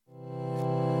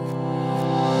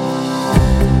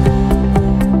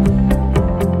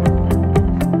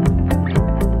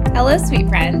Hello, sweet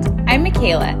friend. I'm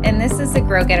Makaila, and this is the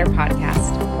Grow Getter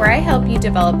podcast, where I help you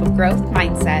develop a growth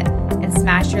mindset and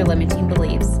smash your limiting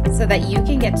beliefs so that you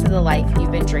can get to the life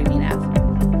you've been dreaming of.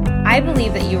 I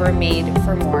believe that you were made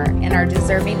for more and are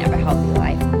deserving of a healthy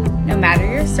life, no matter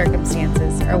your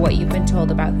circumstances or what you've been told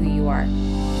about who you are.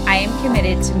 I am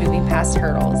committed to moving past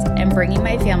hurdles and bringing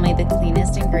my family the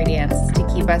cleanest ingredients to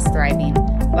keep us thriving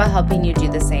while helping you do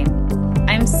the same.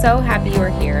 I'm so happy you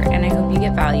are here, and I hope you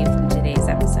get value from today's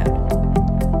episode.